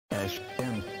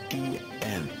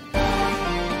SMTN.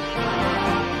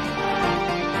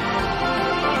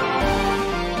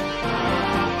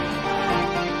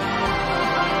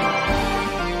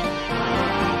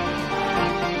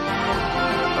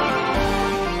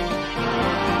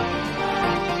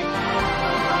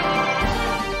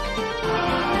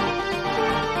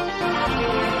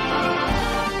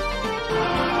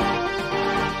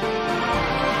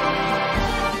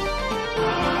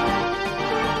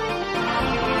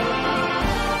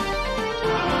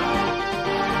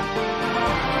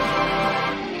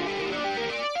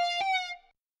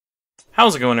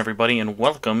 How's it going, everybody, and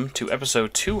welcome to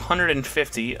episode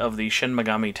 250 of the Shin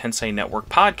Megami Tensei Network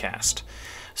podcast.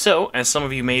 So, as some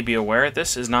of you may be aware,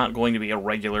 this is not going to be a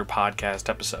regular podcast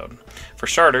episode. For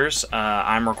starters,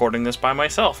 I'm recording this by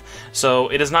myself, so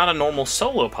it is not a normal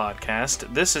solo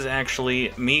podcast. This is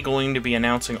actually me going to be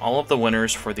announcing all of the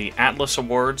winners for the Atlus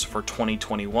Awards for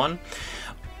 2021.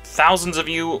 Thousands of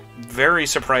you, very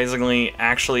surprisingly,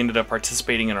 actually ended up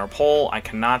participating in our poll. I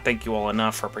cannot thank you all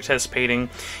enough for participating,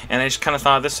 and I just kind of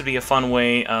thought this would be a fun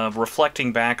way of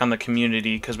reflecting back on the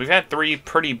community, because we've had three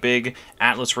pretty big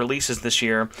Atlus releases this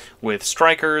year, with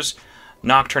Strikers,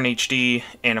 Nocturne HD,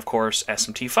 and of course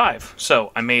SMTV.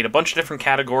 So I made a bunch of different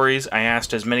categories. I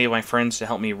asked as many of my friends to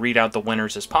help me read out the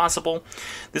winners as possible.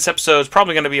 This episode is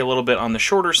probably going to be a little bit on the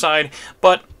shorter side,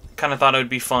 but kind of thought it would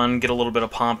be fun, get a little bit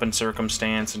of pomp and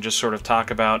circumstance, and just sort of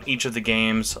talk about each of the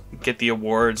games, get the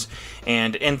awards,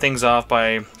 and end things off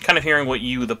by kind of hearing what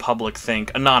you, the public,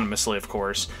 think, anonymously of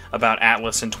course, about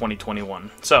Atlus in 2021.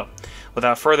 So,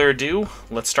 without further ado,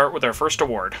 let's start with our first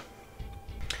award.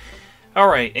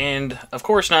 Alright, and of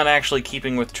course not actually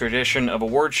keeping with tradition of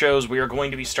award shows, we are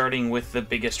going to be starting with the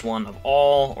biggest one of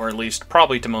all, or at least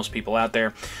probably to most people out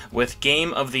there, with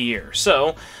Game of the Year.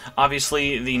 So,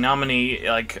 obviously the nominee,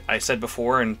 like I said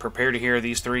before, and prepare to hear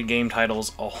these three game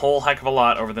titles a whole heck of a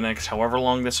lot over the next however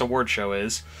long this award show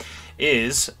is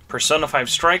Persona 5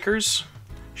 Strikers,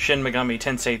 Shin Megami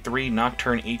Tensei 3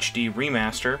 Nocturne HD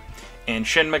Remaster, and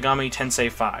Shin Megami Tensei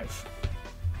V.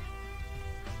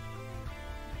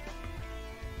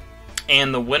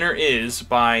 And the winner is,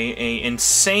 by an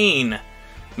insane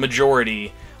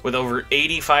majority, with over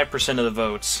 85% of the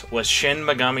votes, was Shin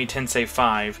Megami Tensei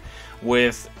V,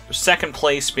 with second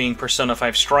place being Persona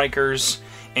 5 Strikers,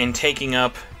 and taking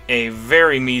up a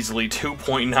very measly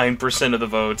 2.9% of the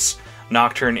votes,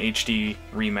 Nocturne HD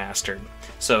Remastered.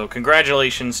 So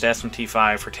congratulations to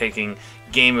SMTV for taking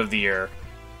Game of the Year.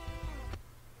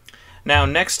 Now,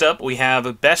 next up, we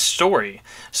have Best Story.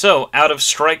 So, out of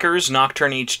Strikers,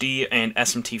 Nocturne HD, and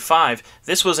SMTV,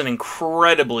 this was an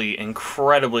incredibly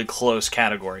close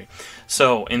category.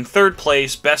 So, in third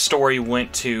place, Best Story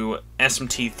went to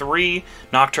SMT3,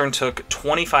 Nocturne took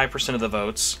 25% of the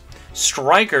votes,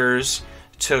 Strikers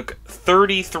took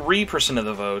 33% of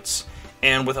the votes,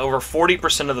 and with over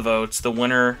 40% of the votes, the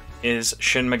winner is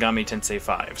Shin Megami Tensei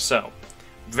V. So,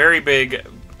 very big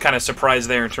kind of surprise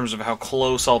there in terms of how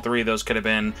close all three of those could have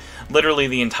been. Literally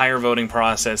the entire voting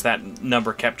process, that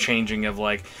number kept changing of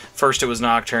like, first it was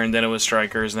Nocturne, then it was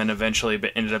Strikers, and then eventually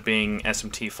it ended up being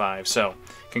SMT5. So,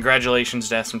 congratulations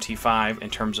to SMT5 in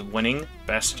terms of winning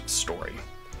Best Story.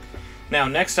 Now,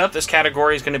 next up, this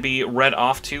category is going to be read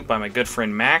off to by my good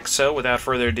friend Mac, so without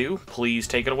further ado, please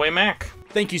take it away, Mac.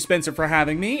 Thank you, Spencer, for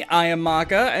having me. I am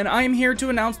Maka, and I am here to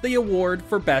announce the award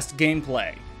for Best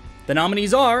Gameplay. The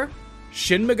nominees are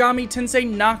Shin Megami Tensei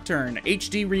Nocturne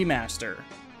HD Remaster,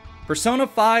 Persona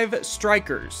 5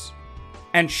 Strikers,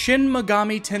 and Shin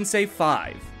Megami Tensei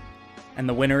V. And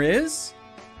the winner is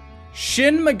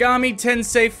Shin Megami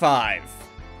Tensei V.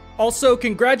 Also,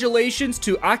 congratulations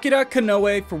to Akira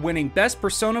Kanoe for winning Best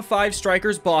Persona 5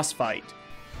 Strikers boss fight.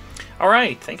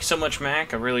 Alright, thank you so much,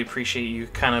 Mac. I really appreciate you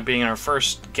kind of being our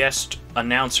first guest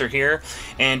announcer here.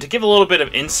 And to give a little bit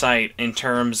of insight in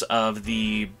terms of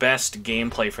the best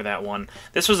gameplay for that one,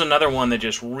 this was another one that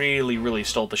just really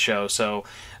stole the show. So,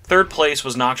 third place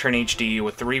was Nocturne HD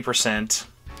with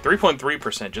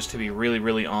 3.3%, just to be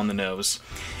really on the nose.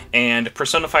 And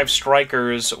Persona 5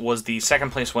 Strikers was the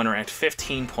second place winner at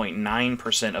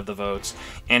 15.9% of the votes,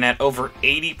 and at over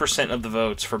 80% of the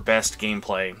votes for best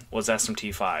gameplay was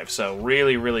SMT5. So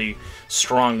really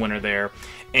strong winner there.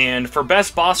 And for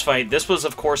best boss fight, this was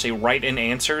of course a write-in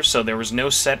answer, so there was no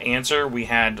set answer. We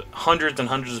had hundreds and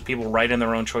hundreds of people write in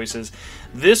their own choices.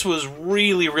 This was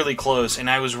really close, and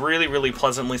I was really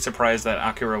pleasantly surprised that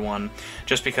Akira won,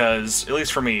 just because, at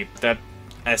least for me, that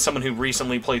as someone who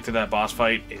recently played through that boss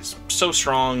fight, is so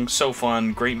strong, so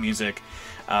fun, great music.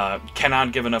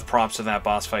 Cannot give enough props to that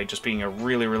boss fight, just being a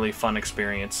really fun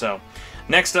experience. So,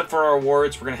 Next up for our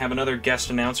awards, we're going to have another guest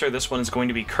announcer. This one is going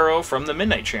to be Kuro from the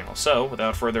Midnight Channel. So,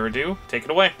 without further ado, take it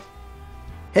away.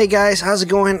 Hey guys, how's it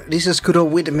going? This is Kuro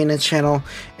with the Midnight Channel,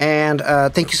 and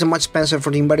thank you so much, Spencer,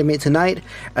 for inviting me tonight.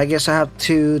 I guess I have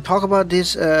to talk about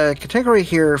this category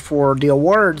here for the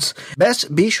awards.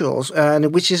 Best Visuals,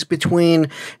 which is between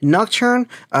Nocturne,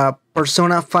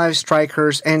 Persona 5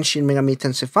 Strikers, and Shin Megami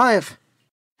Tensei V.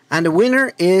 And the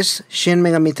winner is Shin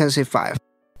Megami Tensei V.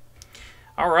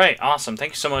 Alright, awesome.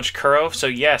 Thank you so much, Kuro. So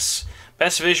yes,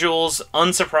 Best Visuals,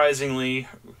 unsurprisingly,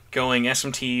 going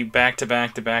SMT back to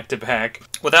back to back to back.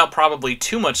 Without probably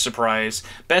too much surprise,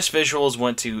 Best Visuals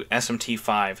went to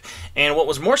SMT5. And what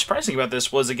was more surprising about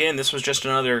this was, again, this was just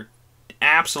another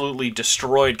absolutely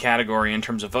destroyed category in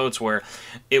terms of votes, where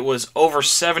it was over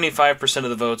 75% of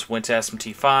the votes went to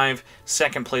SMT5,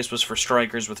 second place was for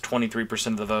Strikers with 23%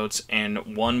 of the votes, and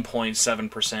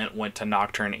 1.7% went to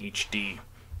Nocturne HD.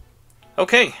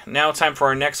 Okay, now time for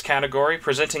our next category.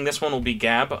 Presenting this one will be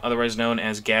Gab, otherwise known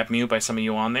as Gabmew by some of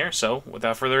you on there, so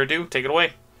without further ado, take it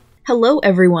away. Hello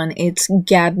everyone, it's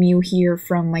Gabmew here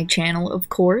from my channel, of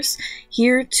course,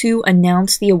 here to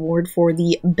announce the award for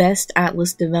the Best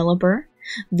Atlus Developer.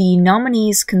 The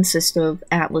nominees consist of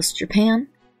Atlus Japan,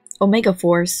 Omega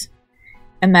Force,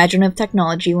 Imaginative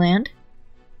Technology Land,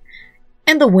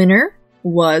 and the winner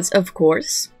was, of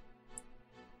course,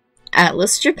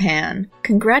 Atlus Japan.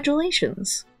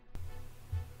 Congratulations.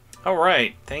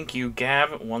 Alright, thank you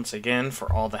Gab once again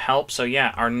for all the help. So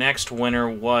yeah, our next winner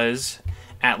was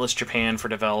Atlus Japan for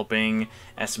developing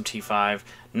SMT5.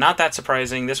 Not that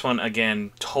surprising. This one,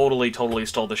 again, totally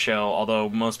stole the show, although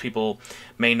most people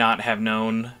may not have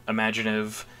known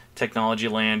Imaginative Technology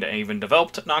Land even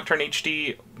developed Nocturne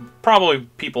HD. Probably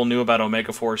people knew about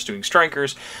Omega Force doing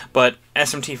Strikers, but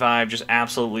SMT5 just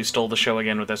absolutely stole the show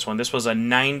again with this one. This was a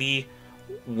 91%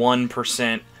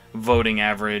 voting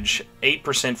average,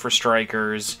 8% for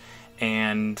Strikers,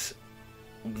 and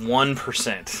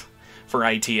 1% for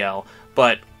ITL.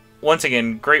 But once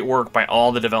again, great work by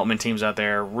all the development teams out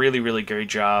there. Really great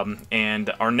job. And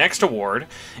our next award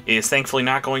is thankfully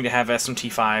not going to have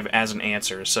SMT5 as an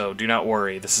answer, so do not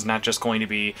worry. This is not just going to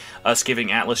be us giving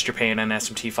Atlus Japan and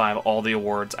SMT5 all the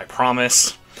awards, I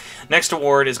promise. Next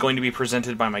award is going to be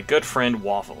presented by my good friend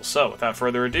Waffles. So without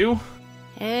further ado...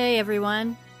 Hey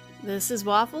everyone, this is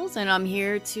Waffles, and I'm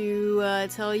here to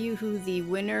tell you who the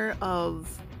winner of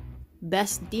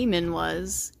Best Demon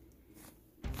was.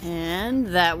 And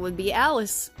that would be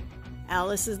Alice.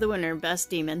 Alice is the winner, Best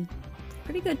Demon.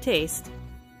 Pretty good taste.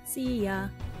 See ya.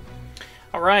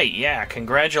 Alright, yeah,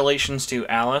 congratulations to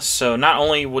Alice. So not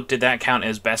only did that count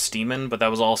as Best Demon, but that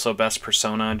was also Best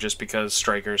Persona, just because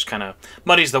Strikers kind of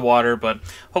muddies the water, but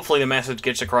hopefully the message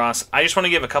gets across. I just want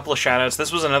to give a couple of shoutouts.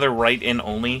 This was another write-in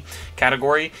only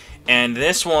category, and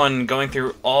this one, going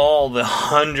through all the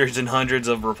hundreds and hundreds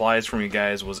of replies from you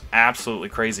guys, was absolutely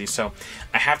crazy. So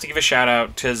I have to give a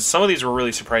shout-out, because some of these were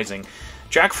really surprising.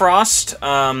 Jack Frost,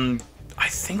 I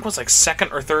think was like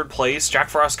second or third place. Jack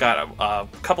Frost got a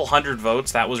couple hundred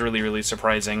votes. That was really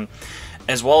surprising.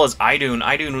 As well as Idun.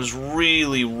 Idun was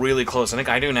really close. I think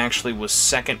Idun actually was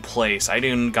second place.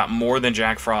 Idun got more than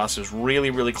Jack Frost. It was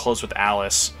really close with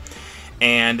Alice.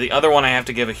 And the other one I have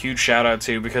to give a huge shout out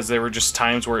to, because there were just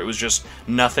times where it was just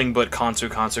nothing but Kansu.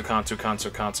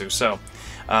 So,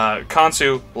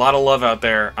 Kansu, a lot of love out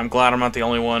there. I'm glad I'm not the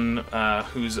only one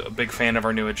who's a big fan of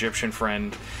our new Egyptian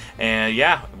friend. And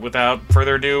yeah, without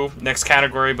further ado, next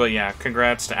category. But yeah,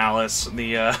 congrats to Alice.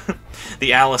 The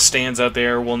the Alice stands out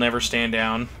there will never stand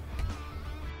down.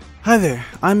 Hi there,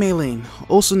 I'm Aileen,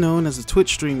 also known as the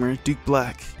Twitch streamer Duke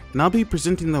Black, and I'll be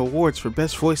presenting the awards for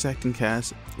Best Voice Acting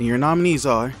Cast, and your nominees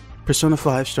are Persona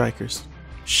 5 Strikers,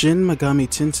 Shin Megami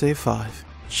Tensei V,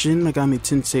 Shin Megami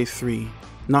Tensei III,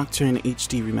 Nocturne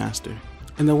HD Remaster,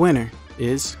 and the winner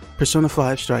is Persona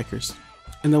 5 Strikers.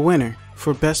 And the winner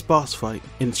for Best Boss Fight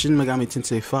in Shin Megami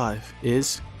Tensei V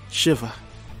is Shiva.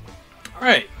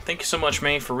 Alright, thank you so much,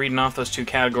 May, for reading off those two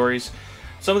categories.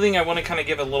 Something I want to kind of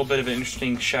give a little bit of an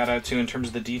interesting shout out to in terms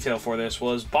of the detail for this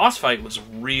was Boss Fight was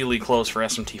really close for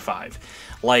SMT5.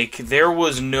 Like, there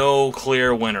was no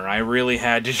clear winner. I really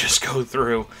had to just go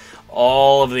through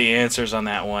all of the answers on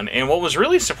that one. And what was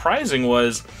really surprising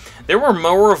was there were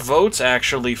more votes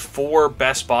actually for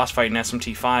Best Boss Fight in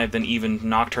SMT5 than even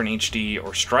Nocturne HD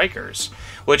or Strikers,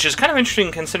 which is kind of interesting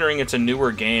considering it's a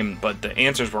newer game, but the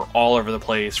answers were all over the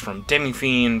place, from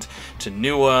Demi-Fiend to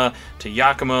Nua to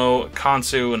Yakumo,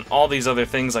 Kansu, and all these other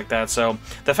things like that. So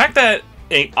the fact that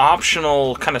a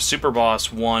optional kind of super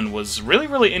boss won was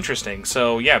really interesting.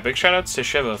 So yeah, big shoutouts to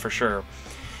Shiva for sure.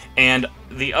 And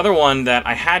the other one that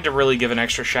I had to really give an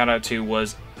extra shout out to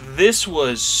was, this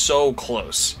was so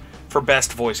close for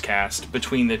Best Voice Cast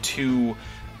between the two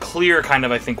clear kind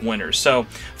of, I think, winners. So,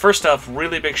 first off,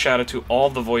 really big shout out to all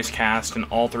the voice cast in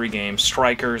all three games,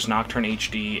 Strikers, Nocturne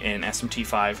HD, and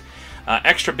SMT5.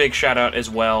 Extra big shout out as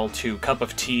well to Cup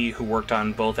of Tea, who worked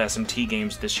on both SMT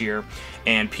games this year,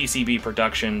 and PCB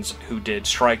Productions, who did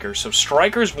Strikers. So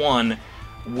Strikers won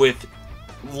with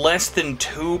less than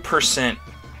 2%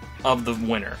 of the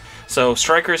winner. So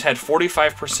Strikers had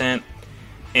 45%,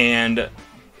 and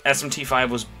SMT5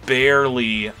 was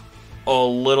barely a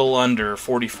little under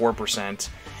 44%,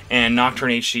 and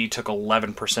Nocturne HD took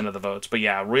 11% of the votes. But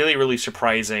yeah, really, really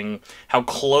surprising how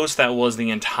close that was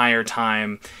the entire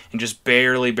time, and just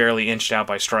barely inched out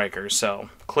by Strikers. So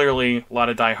clearly a lot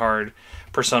of diehard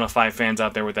Persona 5 fans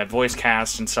out there with that voice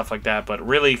cast and stuff like that, but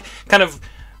really kind of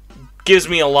gives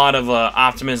me a lot of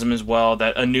optimism as well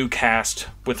that a new cast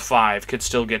with 5 could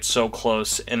still get so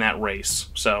close in that race.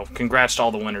 So congrats to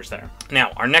all the winners there.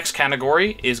 Now, our next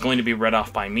category is going to be read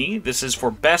off by me. This is for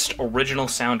Best Original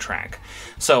Soundtrack.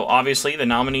 So obviously the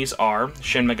nominees are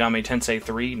Shin Megami Tensei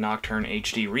V Nocturne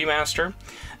HD Remaster.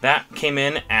 That came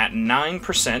in at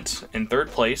 9% in third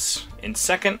place. In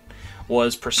second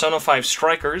was Persona 5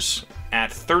 Strikers at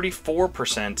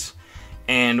 34%.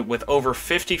 And with over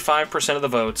 55% of the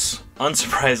votes,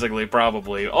 unsurprisingly,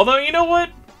 probably. Although, you know what?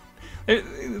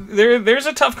 There's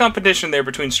a tough competition there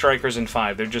between Strikers and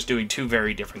 5. They're just doing two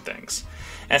very different things.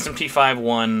 SMT5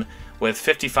 won with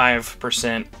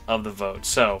 55% of the votes.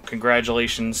 So,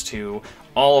 congratulations to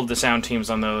all of the sound teams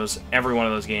on those. Every one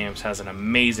of those games has an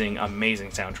amazing,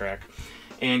 amazing soundtrack.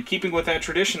 And keeping with that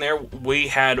tradition there, we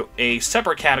had a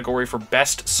separate category for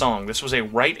Best Song. This was a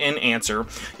write-in answer.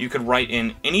 You could write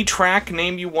in any track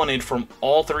name you wanted from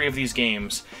all three of these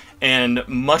games. And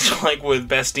much like with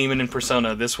Best Demon and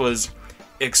Persona, this was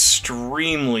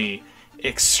extremely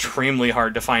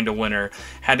hard to find a winner.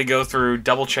 Had to go through,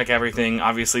 double-check everything.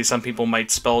 Obviously, some people might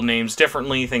spell names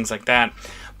differently, things like that.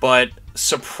 But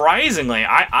surprisingly,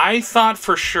 I thought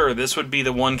for sure this would be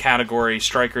the one category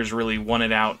Strikers really won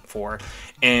it out for.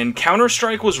 And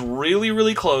Counter-Strike was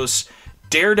really close.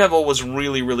 Daredevil was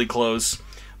really close.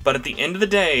 But at the end of the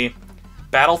day,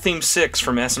 Battle Theme 6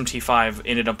 from SMT5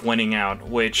 ended up winning out,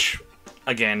 which,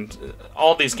 again,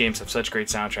 all these games have such great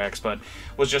soundtracks, but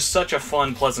was just such a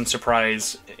fun, pleasant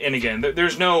surprise. And again,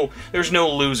 there's no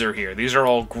loser here. These are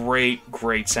all great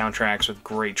soundtracks with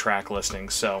great track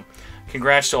listings. So,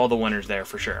 congrats to all the winners there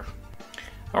for sure.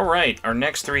 Alright, our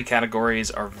next three categories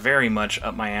are very much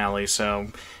up my alley, so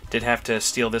did have to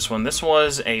steal this one. This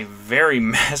was a very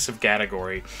massive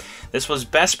category. This was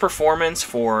Best Performance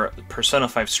for Persona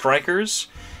 5 Strikers,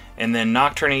 and then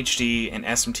Nocturne HD and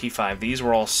SMT5. These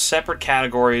were all separate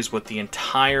categories with the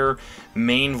entire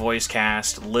main voice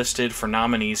cast listed for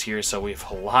nominees here, so we have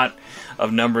a lot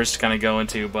of numbers to kind of go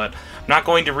into, but I'm not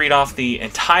going to read off the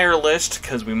entire list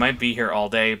because we might be here all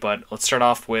day, but let's start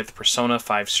off with Persona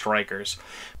 5 Strikers.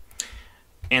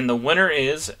 And the winner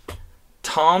is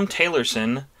Tom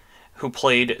Taylorson, who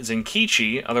played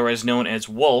Zenkichi, otherwise known as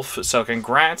Wolf. So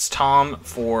congrats, Tom,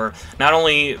 for not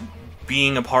only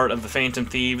being a part of the Phantom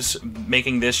Thieves,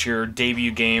 making this your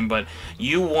debut game, but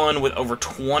you won with over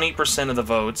 20% of the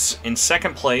votes. In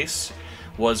second place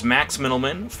was Max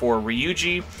Middleman for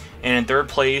Ryuji, and in third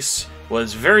place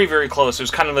was very close.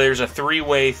 There's a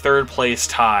three-way third place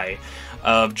tie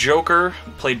of Joker,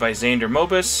 played by Xander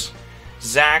Mobus,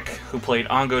 Zack, who played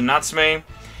Ango Natsume,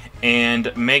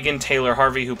 and Megan Taylor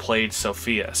Harvey, who played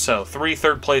Sophia. So, 3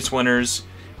 third-place winners,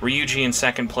 Ryuji in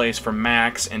second place for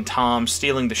Max, and Tom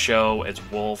stealing the show as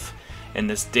Wolf in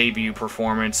this debut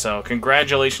performance. So,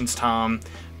 congratulations, Tom.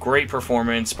 Great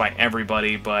performance by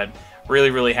everybody, but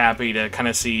really happy to kind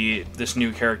of see this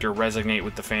new character resonate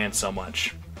with the fans so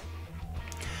much.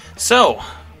 So,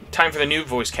 time for the new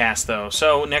voice cast, though.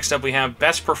 So, next up we have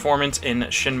Best Performance in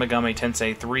Shin Megami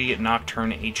Tensei 3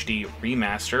 Nocturne HD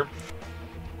Remaster.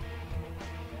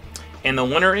 And the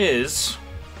winner is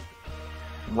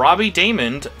Robbie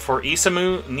Damon for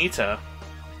Isamu Nita.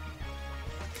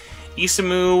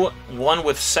 Isamu won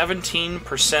with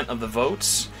 17% of the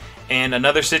votes. And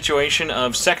another situation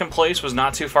of second place was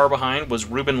not too far behind was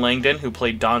Ruben Langdon, who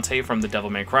played Dante from the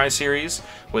Devil May Cry series,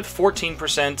 with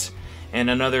 14%. And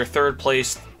another third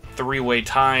place three-way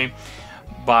tie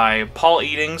by Paul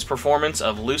Eating's performance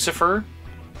of Lucifer,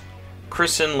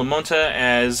 Kristen Lamonta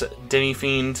as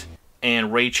Demi-Fiend,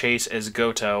 and Ray Chase as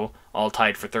Goto, all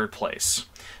tied for third place.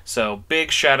 So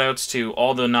big shout-outs to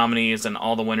all the nominees and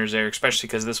all the winners there, especially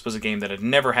because this was a game that had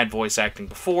never had voice acting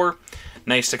before.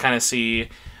 Nice to kind of see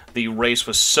the race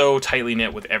was so tightly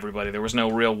knit with everybody. There was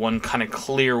no real one kind of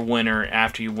clear winner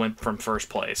after you went from first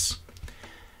place.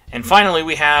 And finally,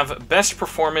 we have Best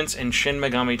Performance in Shin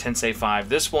Megami Tensei V.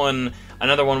 This one,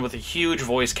 another one with a huge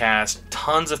voice cast,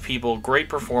 tons of people, great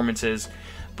performances,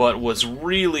 but was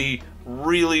really,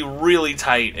 really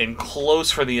tight and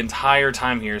close for the entire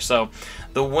time here. So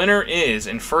the winner is,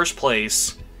 in first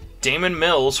place, Damon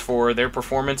Mills for their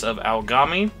performance of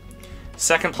Aogami.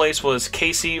 Second place was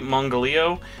Casey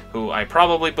Mongalio, who I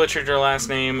probably butchered your last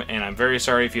name, and I'm very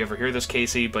sorry if you ever hear this,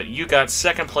 Casey, but you got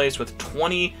second place with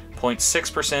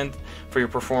 20.6% for your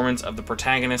performance of the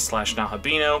protagonist /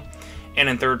 Nahabino. And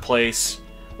in third place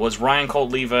was Ryan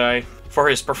Colt Levi for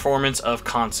his performance of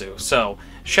Kansu. So,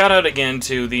 shout out again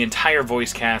to the entire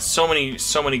voice cast. So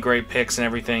many great picks and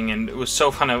everything, and it was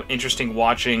so kind of interesting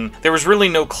watching. There was really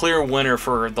no clear winner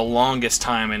for the longest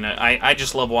time, and I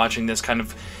just love watching this kind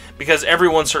of, because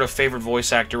everyone's sort of favorite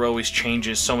voice actor always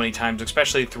changes so many times,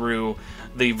 especially through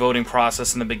the voting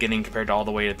process in the beginning compared to all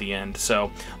the way at the end.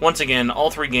 So, once again, all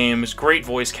three games, great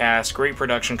voice cast, great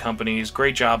production companies,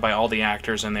 great job by all the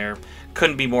actors in there.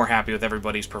 Couldn't be more happy with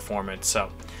everybody's performance. So,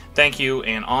 thank you,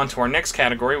 and on to our next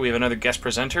category. We have another guest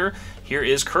presenter. Here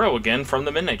is Kuro again from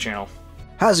the Midnight Channel.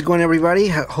 How's it going, everybody?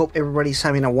 Hope everybody's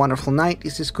having a wonderful night.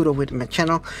 This is Kuro with my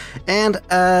channel, and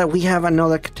we have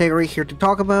another category here to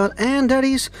talk about, and that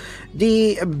is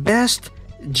the best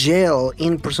jail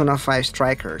in Persona 5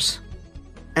 Strikers.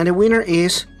 And the winner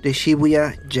is the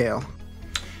Shibuya Jail.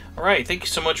 Alright, thank you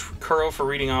so much, Kuro, for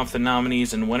reading off the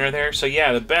nominees and winner there. So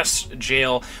yeah, the best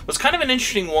jail was kind of an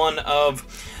interesting one of...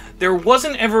 There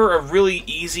wasn't ever a really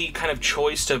easy kind of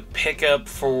choice to pick up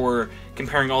for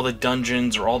comparing all the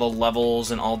dungeons or all the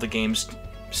levels and all the games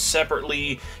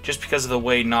separately, just because of the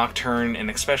way Nocturne and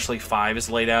especially 5 is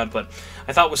laid out. But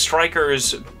I thought with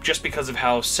Strikers, just because of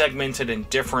how segmented and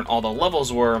different all the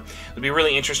levels were, it would be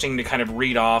really interesting to kind of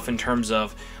read off in terms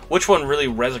of which one really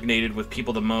resonated with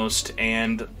people the most.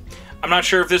 And I'm not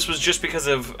sure if this was just because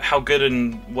of how good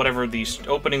and whatever the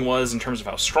opening was in terms of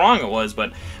how strong it was,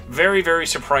 but very, very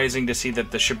surprising to see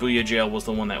that the Shibuya Jail was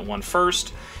the one that won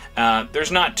first.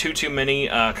 There's not too many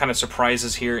kind of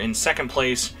surprises here. In second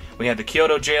place, we had the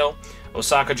Kyoto Jail.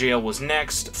 Osaka Jail was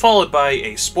next, followed by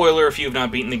a spoiler if you have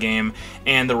not beaten the game,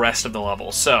 and the rest of the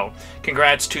levels. So,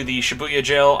 congrats to the Shibuya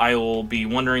Jail. I will be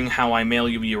wondering how I mail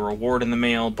you your reward in the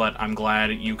mail, but I'm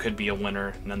glad you could be a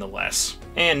winner nonetheless.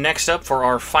 And next up for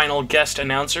our final guest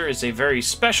announcer is a very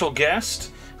special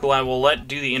guest, who I will let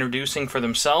do the introducing for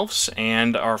themselves,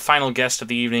 and our final guest of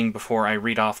the evening before I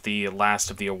read off the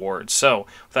last of the awards. So,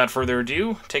 without further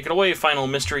ado, take it away, final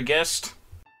mystery guest.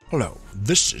 Hello,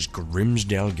 this is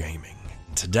Grimsdale Gaming.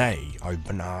 Today, I've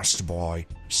been asked by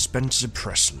Spencer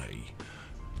Presley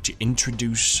to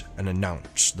introduce and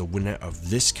announce the winner of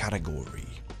this category.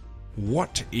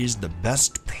 What is the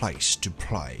best place to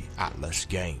play Atlus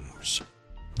games?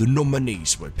 The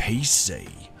nominees were PC,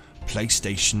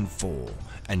 PlayStation 4,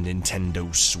 and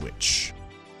Nintendo Switch.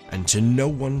 And to no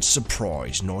one's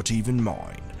surprise, not even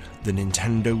mine, the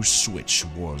Nintendo Switch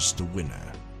was the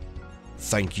winner.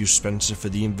 Thank you, Spencer, for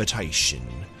the invitation.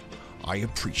 I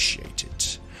appreciate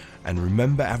it. And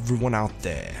remember, everyone out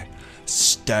there,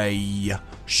 stay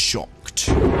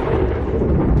shocked.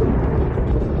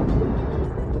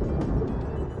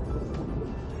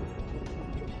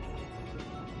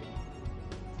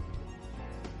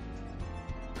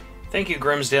 Thank you,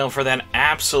 Grimsdale, for that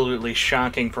absolutely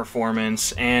shocking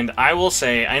performance, and I will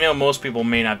say, I know most people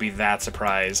may not be that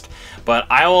surprised, but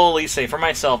I will at least say for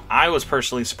myself, I was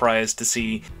personally surprised to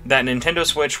see that Nintendo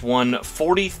Switch won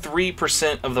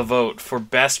 43% of the vote for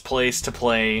best place to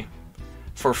play,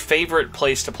 for favorite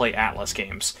place to play Atlus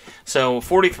games. So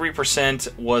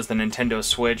 43% was the Nintendo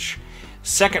Switch,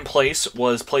 second place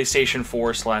was PlayStation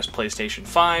 4 / PlayStation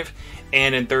 5,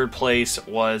 and in third place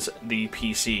was the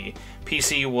PC.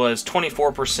 PC was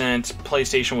 24%,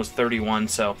 PlayStation was 31%,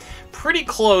 so pretty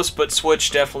close, but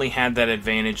Switch definitely had that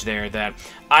advantage there that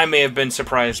I may have been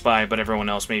surprised by, but everyone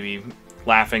else may be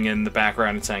laughing in the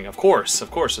background and saying, of course,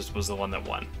 this was the one that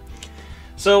won.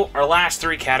 So our last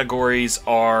three categories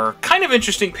are kind of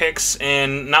interesting picks,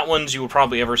 and not ones you would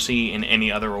probably ever see in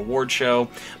any other award show,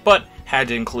 but had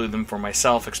to include them for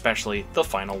myself, especially the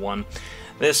final one.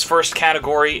 This first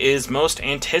category is Most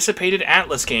Anticipated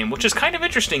Atlus Game, which is kind of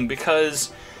interesting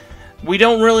because we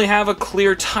don't really have a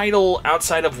clear title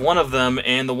outside of one of them,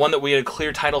 and the one that we had a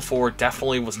clear title for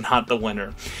definitely was not the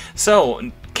winner. So,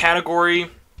 the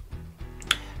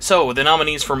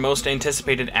nominees for Most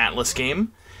Anticipated Atlus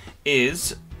Game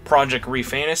is Project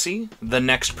Refantasy, the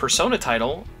next Persona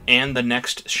title, and the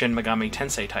next Shin Megami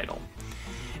Tensei title.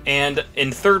 And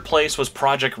in third place was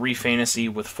Project Refantasy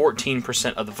with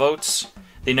 14% of the votes.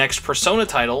 The next Persona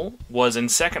title was in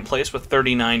second place with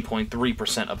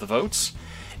 39.3% of the votes.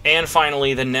 And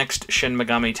finally, the next Shin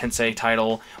Megami Tensei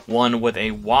title won with a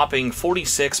whopping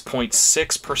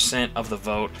 46.6% of the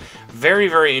vote. Very,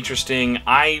 very interesting.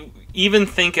 I even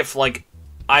think if, like,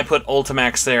 I put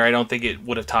Ultimax there, I don't think it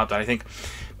would have topped it. I think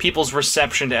people's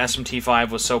reception to SMT5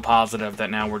 was so positive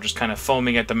that now we're just kind of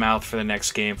foaming at the mouth for the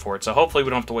next game for it. So hopefully we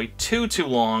don't have to wait too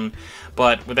long,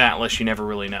 but with Atlus, you never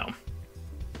really know.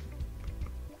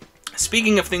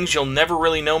 Speaking of things you'll never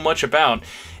really know much about,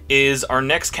 is our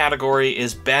next category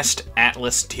is Best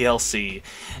Atlus DLC.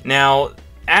 Now,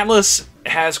 Atlus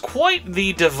has quite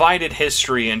the divided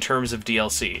history in terms of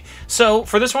DLC. So,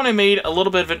 for this one I made a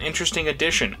little bit of an interesting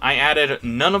addition. I added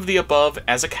none of the above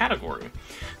as a category.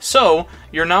 So,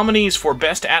 your nominees for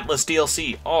Best Atlus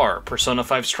DLC are Persona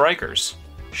 5 Strikers,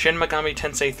 Shin Megami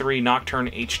Tensei III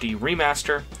Nocturne HD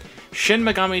Remaster, Shin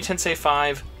Megami Tensei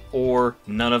V, or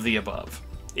none of the above.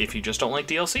 If you just don't like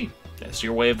DLC. That's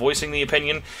your way of voicing the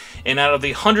opinion. And out of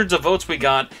the hundreds of votes we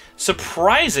got,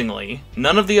 surprisingly,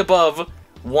 none of the above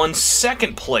won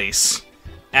second place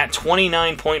at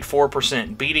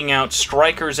 29.4%, beating out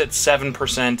Strikers at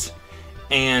 7%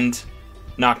 and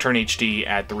Nocturne HD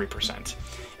at 3%.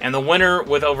 And the winner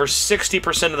with over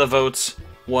 60% of the votes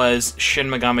was Shin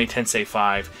Megami Tensei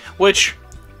V, which,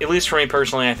 at least for me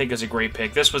personally, I think is a great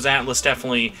pick. This was Atlus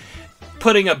definitely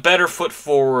putting a better foot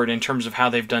forward in terms of how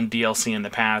they've done DLC in the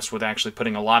past, with actually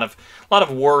putting a lot of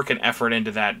work and effort into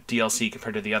that DLC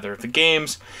compared to the other of the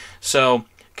games. So,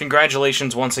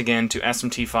 congratulations once again to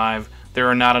SMT5. There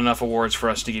are not enough awards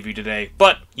for us to give you today,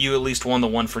 but you at least won the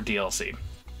one for DLC.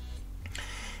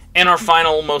 And our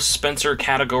final, most Spencer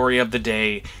category of the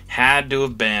day had to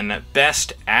have been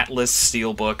Best Atlus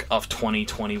Steelbook of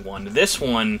 2021. This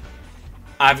one,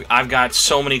 I've got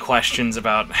so many questions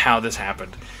about how this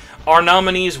happened. Our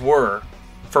nominees were,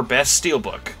 for Best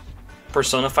Steelbook,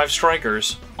 Persona 5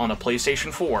 Strikers on the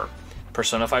PlayStation 4,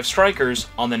 Persona 5 Strikers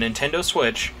on the Nintendo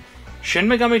Switch, Shin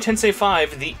Megami Tensei V,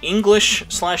 the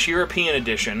English/European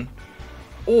edition,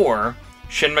 or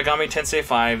Shin Megami Tensei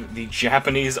V, the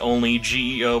Japanese-only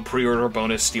GEO pre-order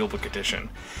bonus Steelbook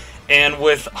edition. And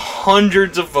with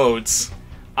hundreds of votes,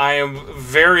 I am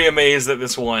very amazed that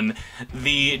this won.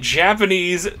 The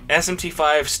Japanese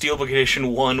SMT5 Steelbook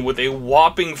Edition won with a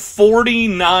whopping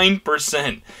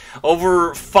 49%.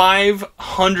 Over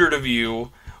 500 of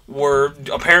you were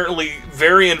apparently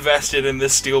very invested in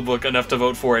this Steelbook enough to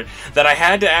vote for it, that I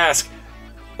had to ask,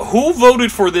 who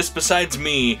voted for this besides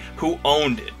me who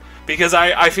owned it? Because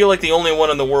I feel like the only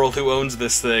one in the world who owns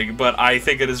this thing, but I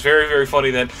think it is very, very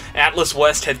funny that Atlus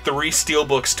West had 3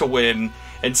 Steelbooks to win,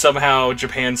 and somehow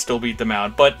Japan still beat them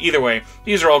out. But either way,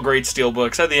 these are all great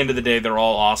steelbooks. At the end of the day, they're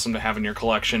all awesome to have in your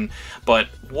collection. But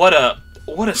what a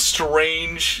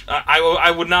strange...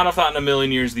 I would not have thought in a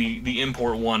million years the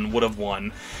import one would have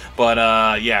won.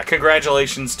 But yeah,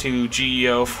 congratulations to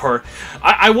GEO for...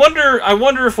 I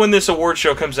wonder if when this award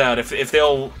show comes out, if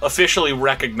they'll officially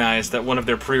recognize that one of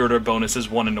their pre-order bonuses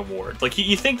won an award. Like,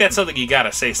 you think that's something you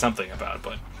gotta say something about,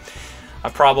 but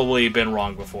I've probably been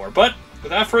wrong before. But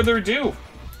without further ado,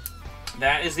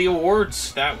 that is the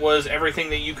awards. That was everything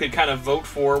that you could kind of vote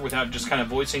for without just kind of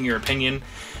voicing your opinion.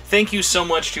 Thank you so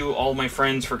much to all my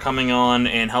friends for coming on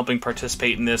and helping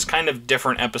participate in this kind of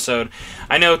different episode.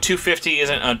 I know 250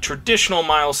 isn't a traditional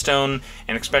milestone,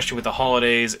 and especially with the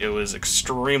holidays, it was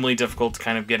extremely difficult to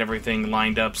kind of get everything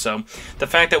lined up. So the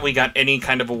fact that we got any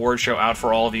kind of award show out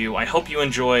for all of you, I hope you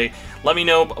enjoy. Let me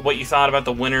know what you thought about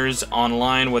the winners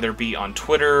online, whether it be on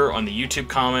Twitter, on the YouTube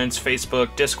comments,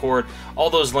 Facebook, Discord. All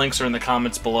those links are in the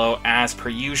comments below as per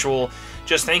usual.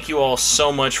 Just thank you all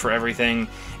so much for everything.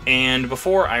 And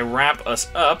before I wrap us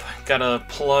up, gotta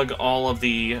plug all of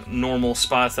the normal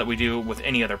spots that we do with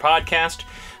any other podcast.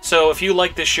 So if you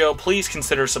like this show, please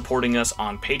consider supporting us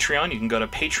on Patreon. You can go to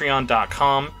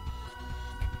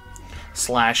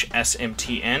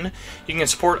patreon.com/SMTN. You can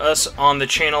support us on the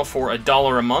channel for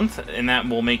 $1 a month, and that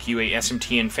will make you a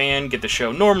SMTN fan, get the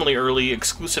show normally early,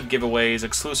 exclusive giveaways,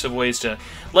 exclusive ways to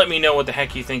let me know what the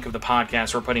heck you think of the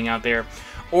podcast we're putting out there.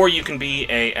 Or you can be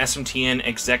a SMTN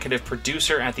executive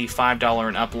producer at the $5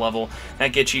 and up level.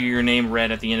 That gets you your name read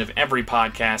at the end of every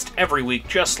podcast every week,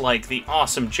 just like the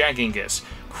awesome Jagingus,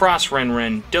 Cross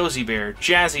Renren, Dozy Bear,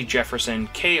 Jazzy Jefferson,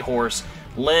 K-Horse,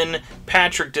 Lynn,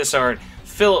 Patrick Dissart,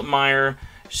 Philip Meyer,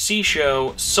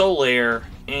 C-Show, Solaire,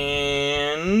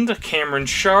 and Cameron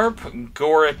Sharp,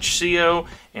 Gorachio,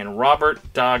 and Robert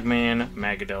Dogman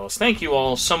Magadelis. Thank you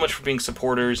all so much for being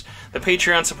supporters. The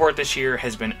Patreon support this year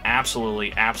has been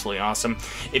absolutely awesome.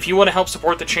 If you want to help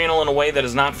support the channel in a way that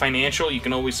is not financial, you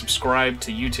can always subscribe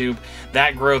to YouTube.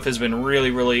 That growth has been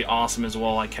really awesome as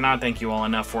well. I cannot thank you all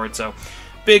enough for it, so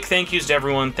Big thank yous to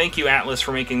everyone. Thank you, Atlus,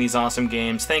 for making these awesome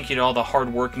games. Thank you to all the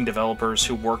hard-working developers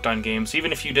who worked on games.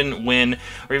 Even if you didn't win,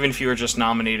 or even if you were just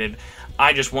nominated,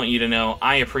 I just want you to know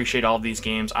I appreciate all of these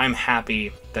games. I'm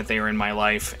happy that they are in my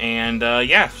life. And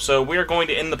yeah, so we are going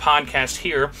to end the podcast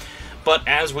here. But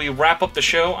as we wrap up the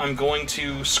show, I'm going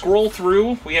to scroll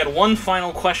through. We had one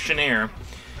final questionnaire.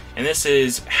 And this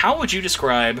is, how would you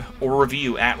describe or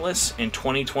review Atlus in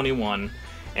 2021?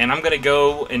 And I'm going to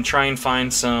go and try and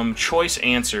find some choice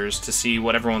answers to see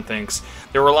what everyone thinks.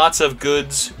 There were lots of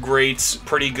goods, greats,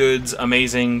 pretty goods,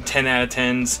 amazing, 10 out of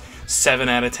 10s, 7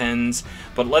 out of 10s,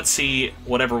 but let's see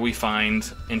whatever we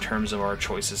find in terms of our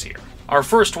choices here. Our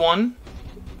first one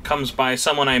comes by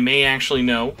someone I may actually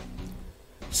know.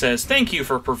 Says, thank you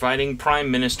for providing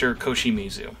Prime Minister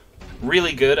Koshimizu.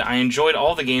 Really good. I enjoyed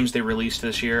all the games they released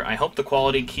this year. I hope the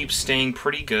quality keeps staying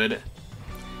pretty good.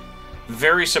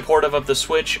 Very supportive of the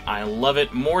Switch. I love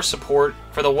it. More support.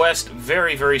 For the West,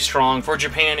 very, very strong. For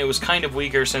Japan, it was kind of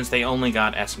weaker since they only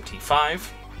got SMT5.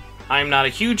 I'm not a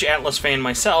huge Atlus fan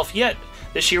myself, yet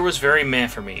this year was very meh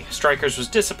for me. Strikers was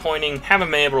disappointing,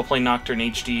 haven't been able to play Nocturne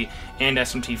HD, and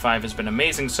SMT5 has been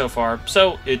amazing so far,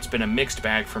 so it's been a mixed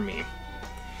bag for me.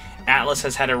 Atlus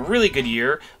has had a really good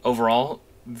year overall.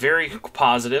 Very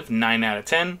positive, 9 out of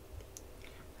 10.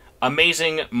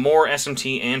 Amazing, more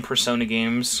SMT and Persona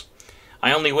games.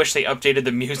 I only wish they updated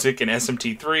the music in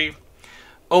SMT3.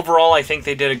 Overall, I think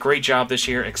they did a great job this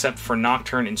year, except for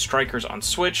Nocturne and Strikers on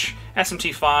Switch.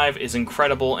 SMT5 is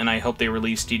incredible, and I hope they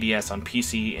release DDS on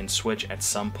PC and Switch at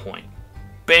some point.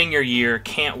 Banger year,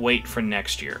 can't wait for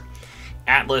next year.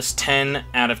 Atlus, 10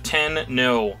 out of 10?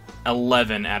 No,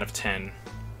 11 out of 10.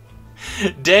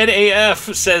 Dead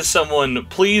AF, says someone,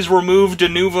 please remove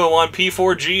Denuvo on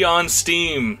P4G on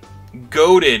Steam.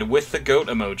 Goated with the goat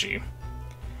emoji.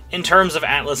 In terms of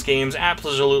Atlus games,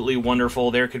 absolutely wonderful.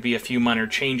 There could be a few minor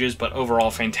changes, but overall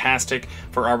fantastic.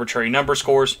 For arbitrary number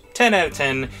scores, 10 out of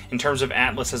 10. In terms of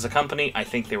Atlus as a company, I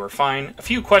think they were fine. A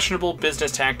few questionable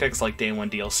business tactics like Day 1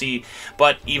 DLC,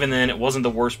 but even then, it wasn't the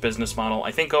worst business model.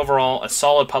 I think overall, a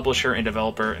solid publisher and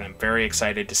developer, and I'm very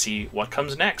excited to see what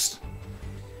comes next.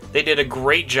 They did a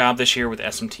great job this year with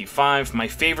SMT5, my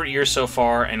favorite year so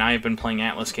far, and I have been playing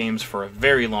Atlus games for a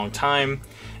very long time.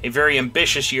 A very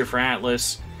ambitious year for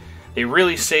Atlus. They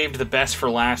really saved the best for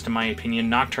last, in my opinion.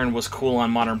 Nocturne was cool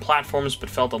on modern platforms, but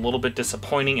felt a little bit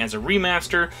disappointing as a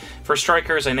remaster. For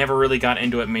Strikers, I never really got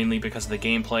into it, mainly because of the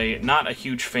gameplay. Not a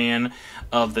huge fan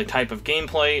of the type of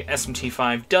gameplay.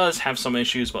 SMT5 does have some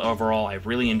issues, but overall, I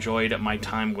really enjoyed my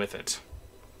time with it.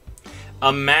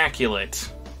 Immaculate.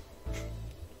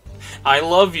 I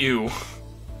love you.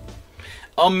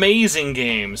 Amazing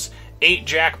games. 8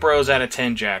 Jack Bros out of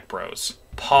 10 Jack Bros.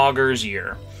 Poggers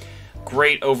year.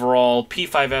 Great overall.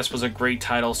 P5S was a great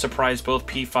title. Surprised both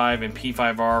P5 and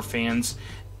P5R fans.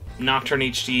 Nocturne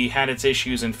HD had its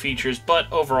issues and features, but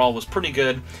overall was pretty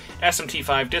good.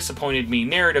 SMT5 disappointed me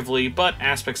narratively, but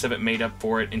aspects of it made up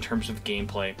for it in terms of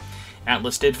gameplay.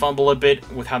 Atlus did fumble a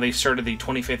bit with how they started the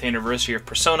 25th anniversary of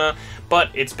Persona,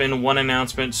 but it's been one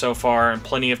announcement so far and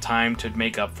plenty of time to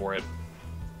make up for it.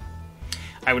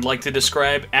 I would like to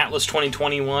describe Atlus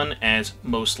 2021 as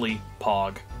mostly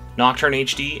Pog. Nocturne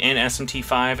HD and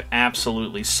SMT5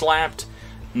 absolutely slapped.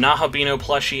 Nahabino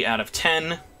plushie out of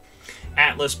 10.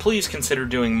 Atlus, please consider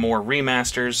doing more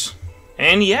remasters.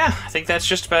 And yeah, I think that's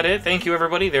just about it. Thank you,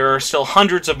 everybody. There are still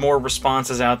hundreds of more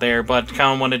responses out there, but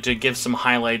kind of wanted to give some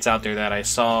highlights out there that I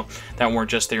saw that weren't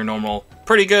just their normal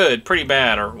pretty good, pretty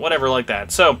bad, or whatever like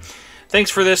that. So, thanks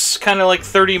for this kind of like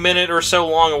 30-minute or so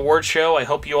long award show. I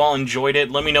hope you all enjoyed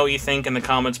it. Let me know what you think in the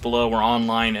comments below. We're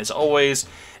online, as always.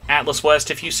 Atlus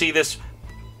West, if you see this,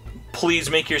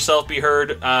 please make yourself be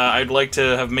heard. I'd like to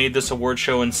have made this award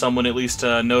show and someone at least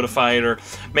notify it or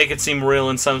make it seem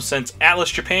real in some sense.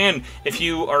 Atlus Japan, if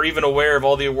you are even aware of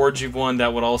all the awards you've won,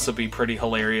 that would also be pretty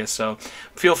hilarious. So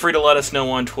feel free to let us know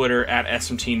on Twitter at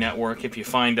SMT Network if you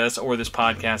find us or this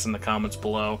podcast in the comments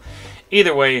below.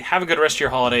 Either way, have a good rest of your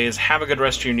holidays. Have a good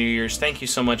rest of your New Year's. Thank you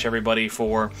so much, everybody,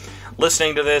 for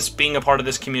listening to this, being a part of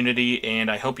this community,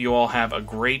 and I hope you all have a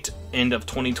great end of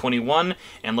 2021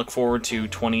 and look forward to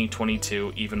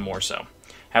 2022 even more so.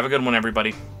 Have a good one,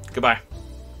 everybody. Goodbye.